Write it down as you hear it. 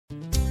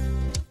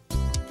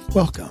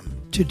Welcome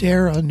to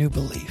Dare a New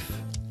Belief,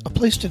 a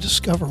place to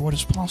discover what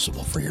is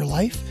possible for your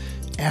life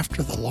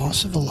after the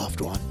loss of a loved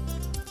one,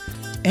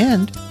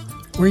 and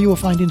where you will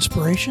find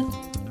inspiration,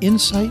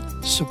 insight,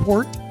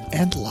 support,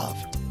 and love,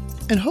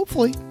 and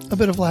hopefully a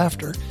bit of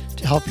laughter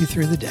to help you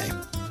through the day.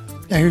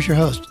 Now here's your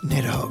host,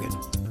 Nada Hogan.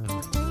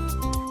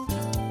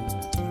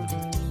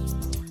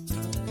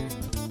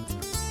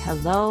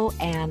 Hello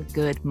and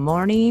good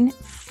morning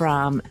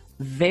from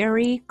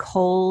very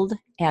cold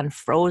and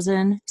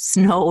frozen,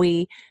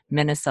 snowy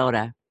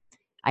Minnesota.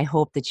 I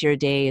hope that your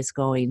day is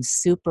going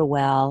super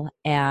well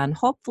and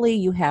hopefully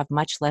you have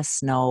much less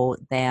snow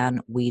than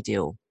we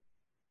do.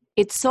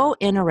 It's so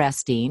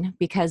interesting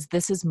because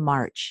this is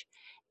March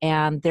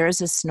and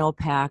there's a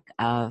snowpack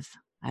of,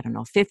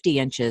 50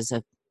 inches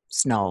of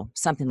snow,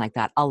 something like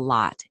that, a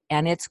lot.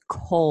 And it's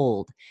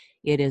cold.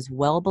 It is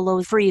well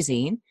below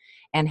freezing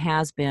and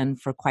has been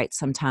for quite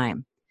some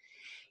time.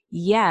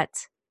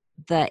 Yet,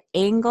 the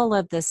angle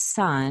of the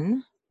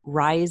sun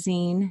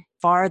rising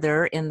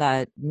farther in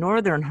the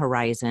northern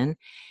horizon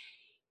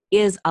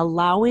is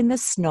allowing the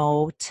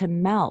snow to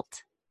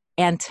melt.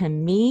 And to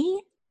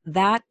me,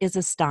 that is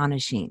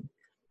astonishing.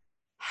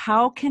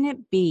 How can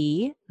it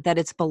be that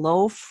it's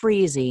below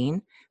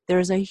freezing,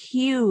 there's a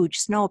huge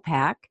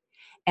snowpack,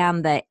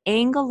 and the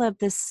angle of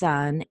the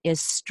sun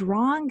is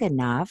strong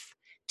enough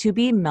to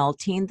be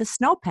melting the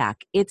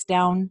snowpack? It's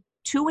down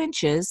 2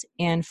 inches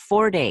in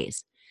 4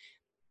 days.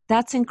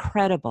 That's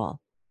incredible.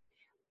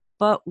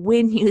 But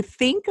when you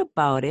think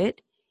about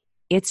it,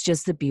 it's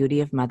just the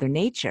beauty of Mother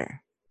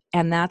Nature.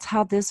 And that's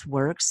how this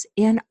works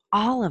in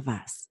all of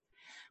us.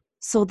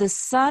 So the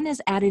sun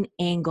is at an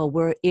angle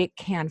where it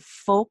can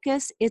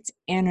focus its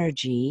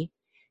energy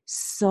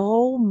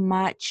so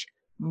much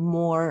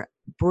more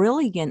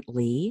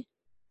brilliantly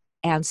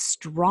and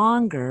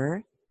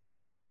stronger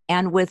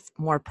and with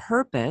more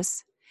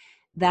purpose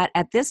that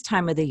at this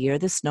time of the year,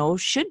 the snow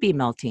should be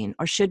melting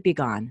or should be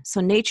gone.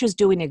 So nature's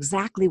doing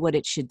exactly what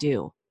it should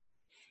do.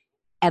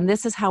 And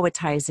this is how it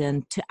ties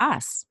in to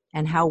us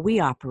and how we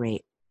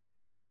operate.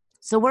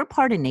 So we're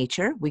part of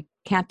nature. We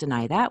can't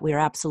deny that. We are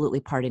absolutely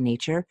part of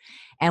nature.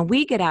 And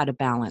we get out of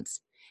balance.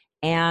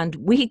 And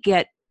we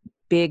get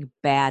big,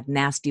 bad,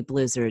 nasty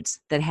blizzards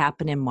that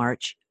happen in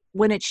March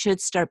when it should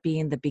start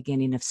being the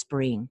beginning of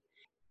spring.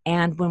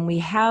 And when we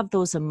have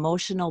those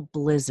emotional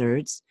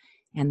blizzards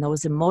and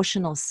those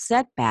emotional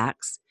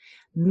setbacks,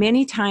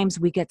 many times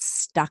we get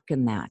stuck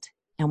in that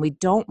and we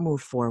don't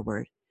move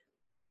forward.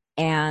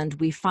 And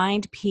we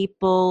find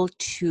people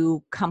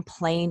to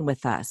complain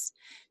with us,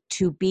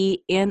 to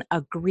be in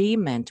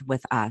agreement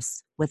with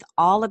us, with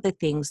all of the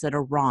things that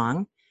are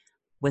wrong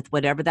with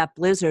whatever that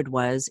blizzard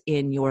was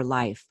in your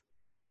life.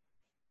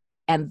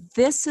 And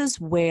this is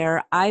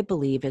where I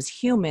believe as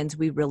humans,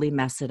 we really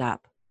mess it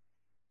up.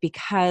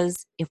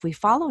 Because if we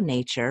follow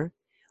nature,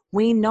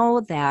 we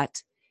know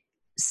that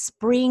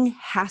spring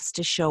has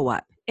to show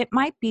up. It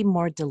might be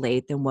more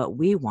delayed than what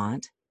we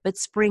want, but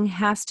spring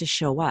has to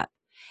show up.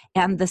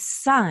 And the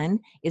sun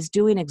is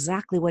doing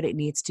exactly what it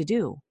needs to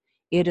do.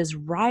 It is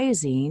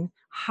rising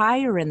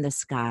higher in the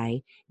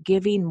sky,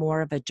 giving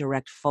more of a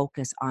direct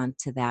focus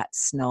onto that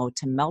snow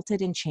to melt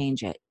it and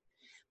change it.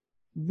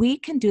 We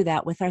can do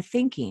that with our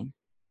thinking.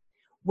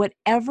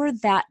 Whatever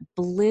that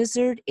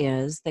blizzard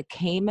is that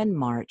came in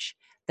March,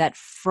 that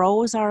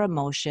froze our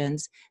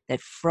emotions,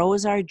 that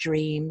froze our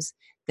dreams,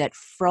 that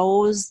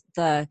froze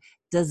the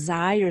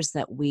desires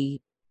that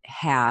we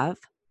have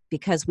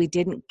because we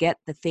didn't get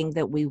the thing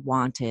that we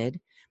wanted,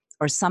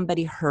 or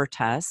somebody hurt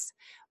us,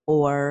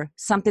 or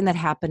something that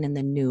happened in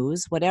the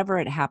news, whatever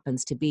it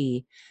happens to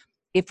be.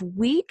 If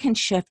we can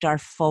shift our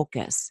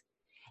focus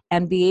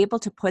and be able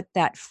to put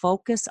that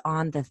focus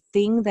on the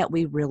thing that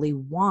we really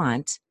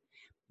want,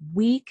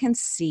 we can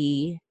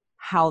see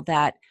how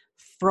that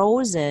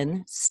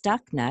frozen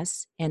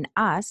stuckness in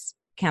us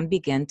can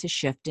begin to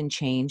shift and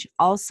change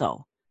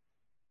also.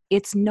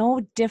 It's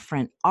no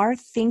different. Our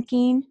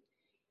thinking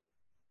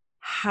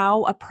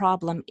how a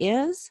problem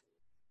is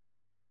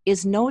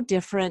no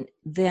different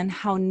than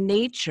how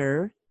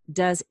nature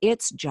does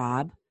its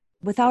job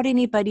without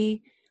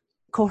anybody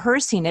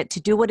coercing it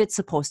to do what it's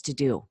supposed to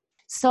do.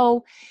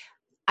 So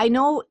I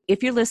know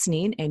if you're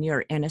listening and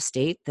you're in a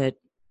state that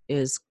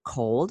is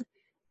cold,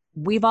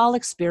 we've all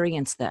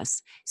experienced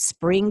this.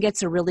 Spring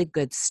gets a really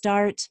good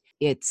start.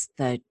 It's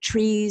the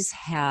trees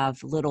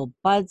have little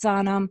buds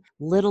on them.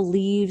 Little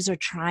leaves are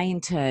trying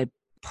to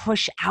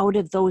push out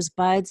of those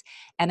buds,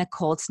 and a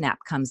cold snap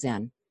comes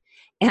in.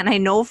 And I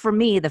know for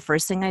me, the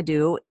first thing I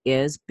do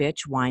is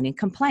bitch, whine, and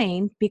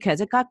complain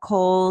because it got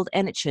cold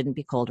and it shouldn't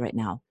be cold right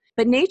now.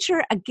 But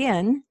nature,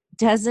 again,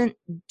 doesn't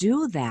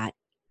do that.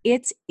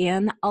 It's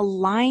in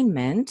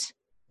alignment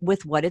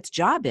with what its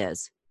job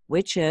is,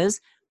 which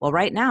is, well,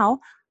 right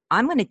now,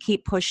 I'm going to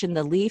keep pushing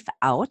the leaf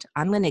out.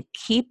 I'm going to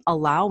keep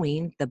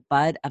allowing the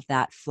bud of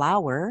that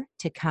flower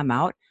to come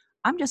out.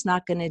 I'm just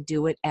not going to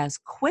do it as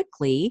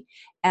quickly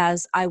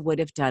as I would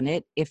have done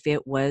it if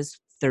it was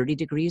 30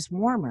 degrees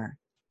warmer.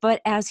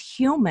 But as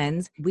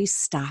humans, we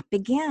stop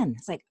again.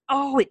 It's like,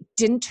 oh, it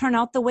didn't turn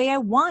out the way I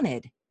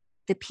wanted.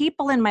 The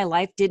people in my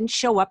life didn't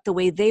show up the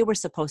way they were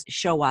supposed to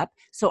show up.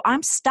 So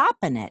I'm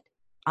stopping it.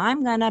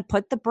 I'm going to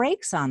put the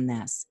brakes on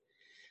this.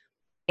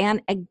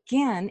 And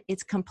again,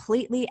 it's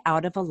completely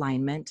out of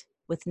alignment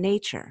with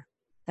nature.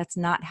 That's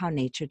not how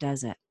nature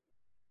does it.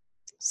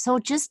 So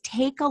just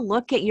take a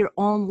look at your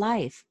own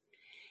life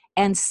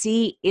and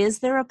see, is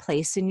there a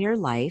place in your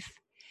life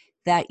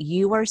that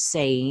you are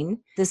saying,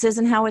 this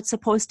isn't how it's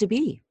supposed to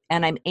be?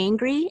 And I'm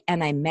angry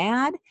and I'm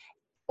mad,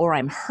 or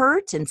I'm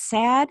hurt and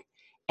sad,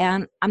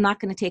 and I'm not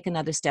going to take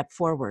another step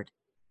forward.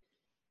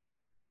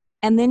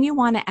 And then you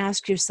want to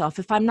ask yourself,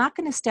 if I'm not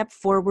going to step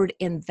forward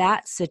in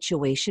that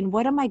situation,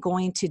 what am I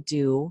going to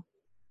do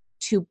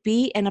to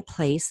be in a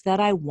place that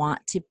I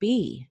want to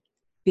be?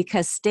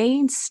 Because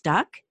staying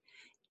stuck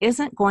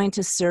isn't going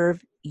to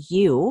serve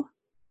you,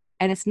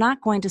 and it's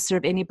not going to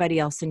serve anybody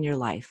else in your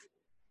life.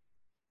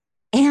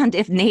 And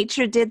if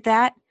nature did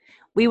that,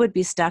 we would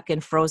be stuck in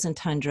frozen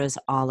tundras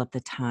all of the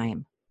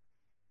time.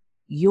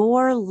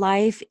 Your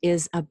life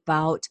is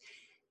about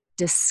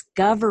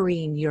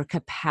discovering your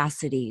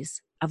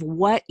capacities of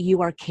what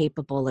you are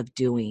capable of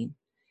doing,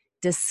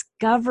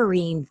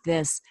 discovering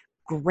this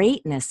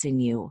greatness in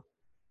you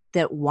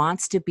that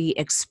wants to be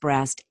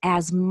expressed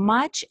as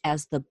much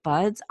as the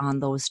buds on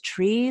those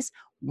trees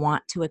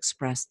want to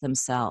express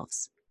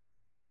themselves.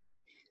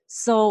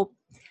 So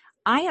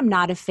I am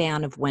not a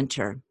fan of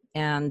winter,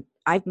 and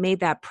I've made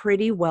that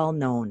pretty well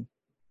known.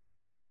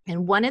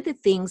 And one of the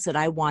things that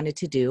I wanted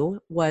to do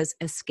was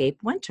escape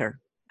winter.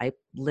 I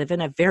live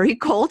in a very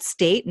cold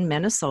state in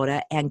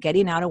Minnesota, and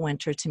getting out of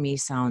winter to me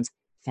sounds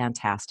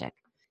fantastic.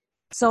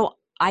 So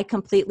I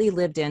completely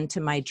lived into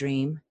my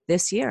dream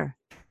this year.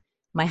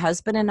 My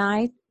husband and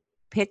I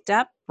picked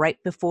up right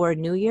before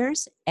New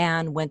Year's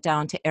and went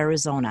down to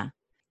Arizona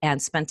and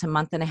spent a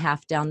month and a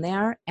half down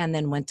there, and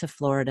then went to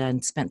Florida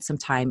and spent some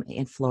time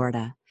in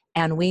Florida.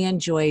 And we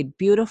enjoyed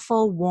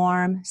beautiful,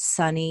 warm,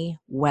 sunny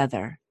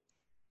weather.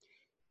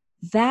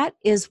 That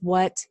is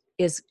what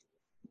is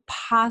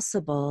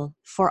possible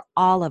for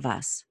all of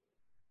us,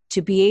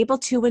 to be able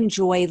to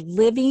enjoy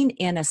living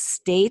in a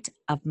state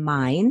of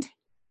mind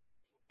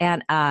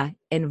and an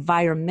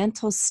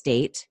environmental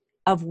state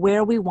of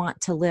where we want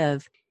to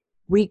live,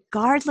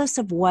 regardless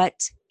of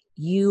what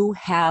you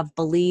have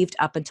believed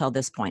up until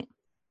this point.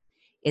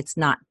 It's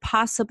not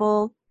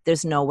possible.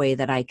 There's no way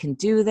that I can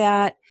do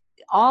that.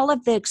 All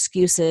of the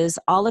excuses,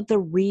 all of the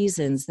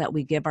reasons that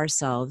we give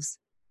ourselves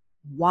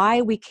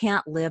why we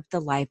can't live the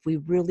life we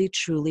really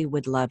truly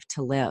would love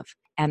to live.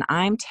 And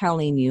I'm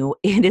telling you,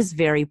 it is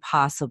very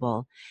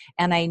possible.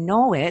 And I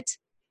know it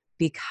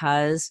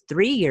because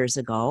 3 years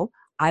ago,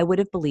 I would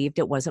have believed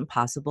it wasn't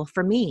possible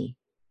for me.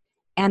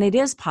 And it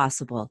is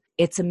possible.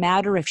 It's a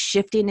matter of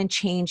shifting and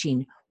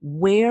changing.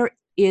 Where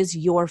is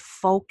your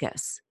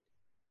focus?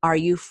 Are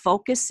you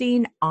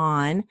focusing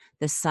on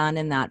the sun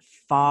in that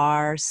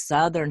far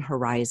southern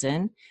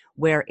horizon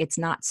where it's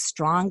not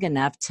strong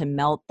enough to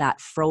melt that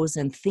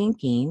frozen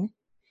thinking?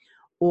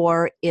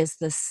 Or is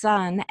the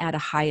sun at a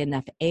high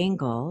enough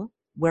angle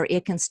where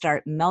it can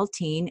start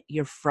melting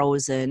your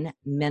frozen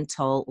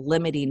mental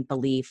limiting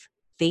belief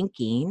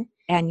thinking,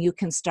 and you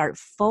can start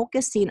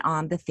focusing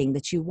on the thing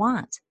that you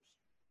want?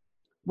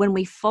 When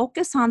we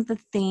focus on the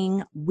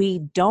thing we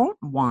don't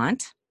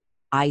want,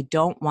 I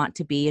don't want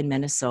to be in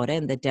Minnesota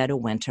in the dead of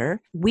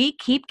winter, we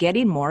keep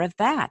getting more of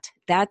that.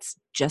 That's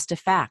just a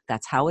fact.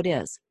 That's how it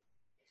is.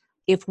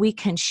 If we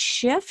can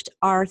shift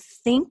our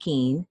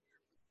thinking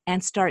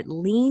and start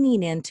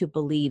leaning into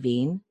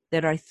believing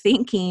that our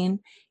thinking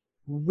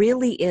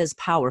really is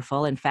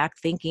powerful, in fact,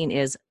 thinking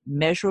is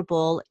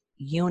measurable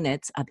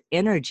units of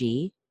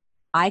energy,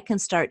 I can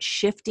start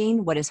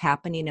shifting what is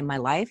happening in my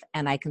life,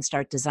 and I can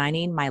start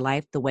designing my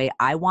life the way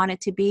I want it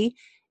to be.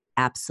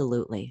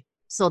 Absolutely.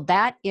 So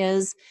that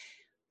is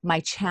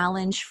my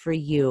challenge for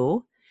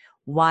you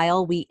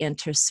while we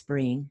enter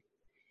spring,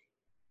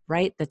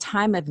 right? The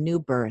time of new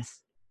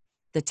birth,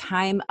 the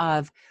time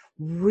of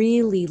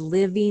really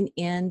living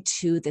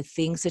into the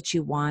things that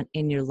you want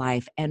in your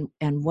life and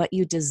what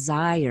you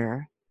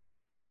desire,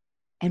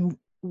 and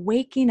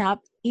waking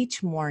up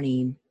each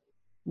morning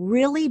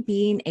really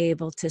being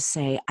able to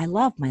say, I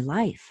love my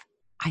life.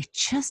 I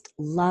just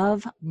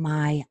love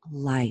my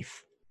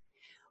life.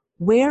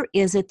 Where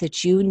is it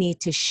that you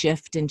need to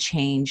shift and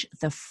change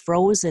the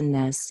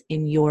frozenness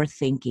in your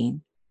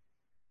thinking?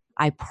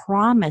 I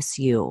promise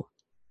you,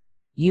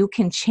 you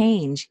can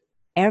change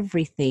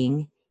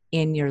everything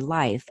in your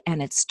life.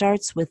 And it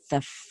starts with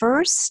the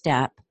first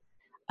step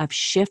of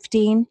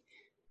shifting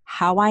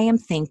how I am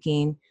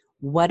thinking,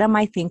 what am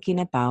I thinking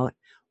about,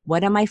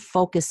 what am I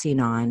focusing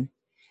on,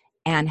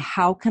 and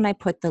how can I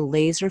put the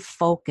laser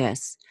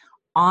focus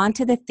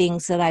onto the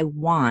things that I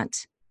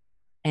want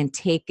and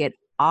take it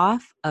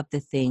off of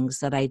the things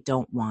that I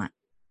don't want.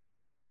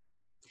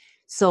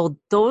 So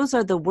those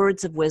are the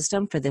words of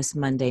wisdom for this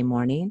Monday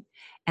morning.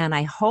 And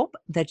I hope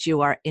that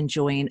you are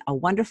enjoying a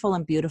wonderful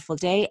and beautiful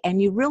day,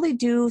 and you really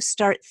do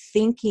start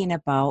thinking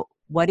about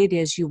what it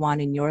is you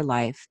want in your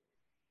life,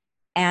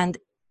 and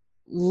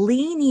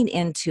leaning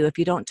into, if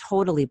you don't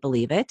totally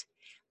believe it,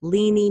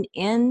 leaning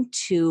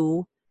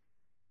into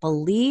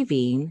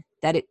believing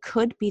that it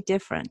could be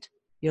different.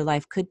 Your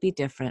life could be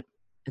different.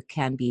 It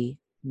can be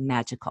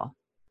magical.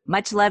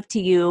 Much love to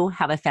you.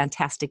 Have a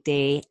fantastic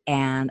day,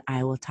 and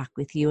I will talk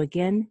with you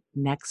again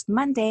next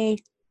Monday.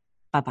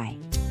 Bye-bye.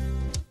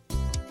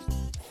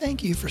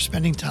 Thank you for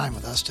spending time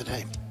with us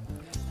today.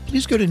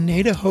 Please go to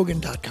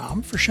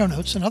nadahogan.com for show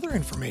notes and other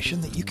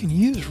information that you can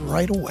use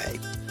right away.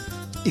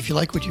 If you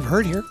like what you've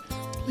heard here,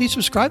 please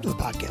subscribe to the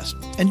podcast.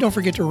 And don't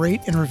forget to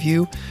rate and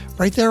review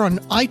right there on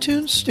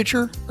iTunes,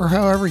 Stitcher, or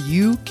however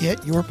you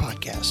get your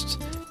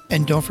podcasts.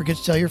 And don't forget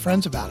to tell your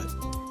friends about it.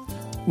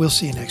 We'll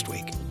see you next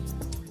week.